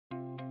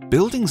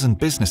Buildings and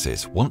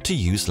businesses want to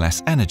use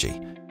less energy,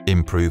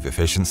 improve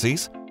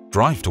efficiencies,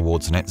 drive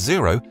towards net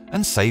zero,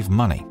 and save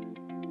money.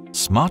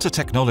 Smarter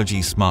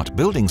technology smart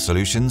building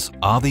solutions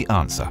are the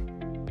answer.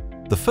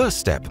 The first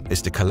step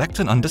is to collect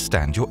and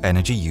understand your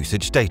energy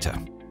usage data.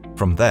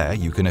 From there,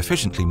 you can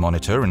efficiently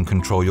monitor and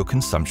control your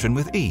consumption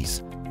with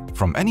ease,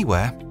 from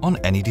anywhere on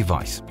any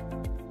device.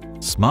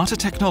 Smarter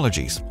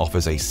Technologies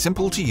offers a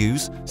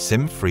simple-to-use,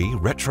 SIM-free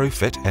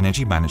retrofit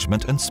energy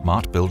management and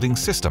smart building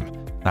system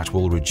that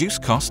will reduce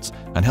costs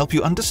and help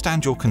you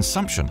understand your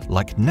consumption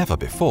like never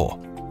before.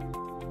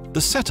 The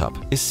setup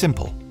is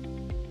simple.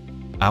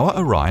 Our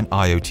Orion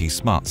IoT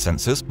smart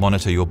sensors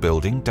monitor your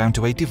building down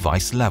to a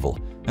device level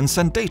and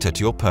send data to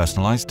your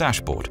personalized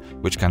dashboard,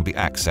 which can be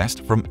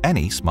accessed from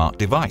any smart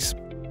device.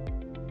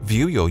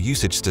 View your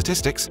usage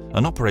statistics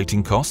and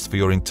operating costs for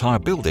your entire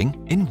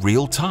building in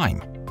real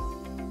time.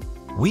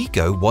 We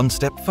go one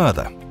step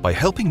further by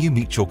helping you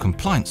meet your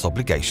compliance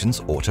obligations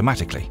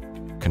automatically,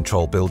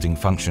 control building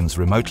functions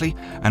remotely,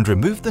 and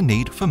remove the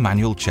need for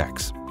manual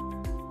checks.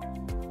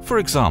 For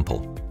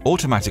example,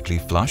 automatically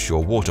flush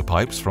your water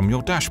pipes from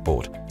your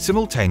dashboard,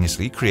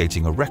 simultaneously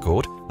creating a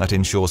record that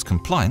ensures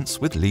compliance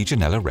with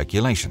Legionella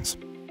regulations.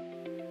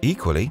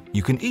 Equally,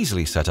 you can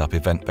easily set up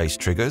event-based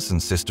triggers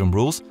and system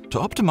rules to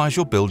optimize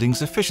your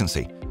building's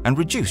efficiency and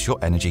reduce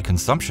your energy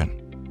consumption.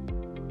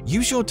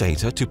 Use your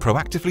data to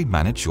proactively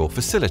manage your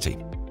facility.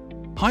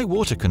 High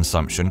water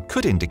consumption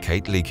could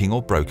indicate leaking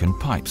or broken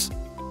pipes.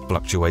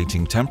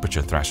 Fluctuating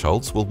temperature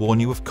thresholds will warn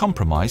you of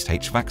compromised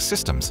HVAC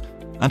systems,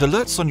 and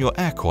alerts on your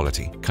air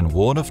quality can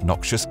warn of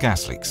noxious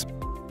gas leaks.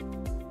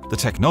 The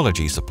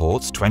technology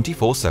supports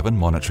 24/7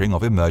 monitoring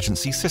of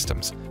emergency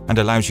systems and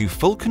allows you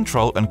full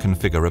control and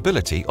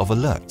configurability of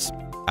alerts.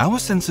 Our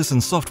sensors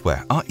and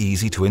software are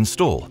easy to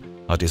install,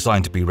 are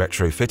designed to be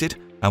retrofitted,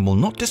 and will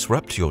not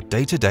disrupt your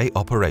day-to-day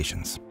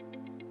operations.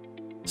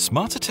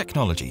 Smarter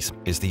Technologies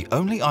is the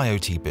only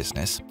IoT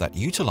business that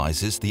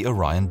utilizes the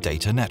Orion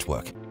Data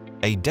Network,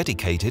 a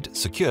dedicated,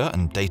 secure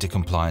and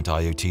data-compliant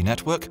IoT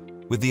network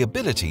with the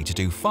ability to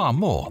do far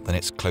more than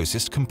its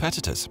closest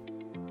competitors.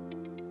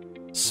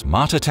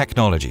 Smarter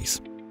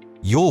Technologies.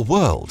 Your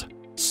world,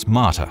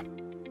 smarter.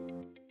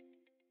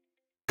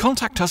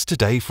 Contact us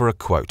today for a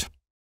quote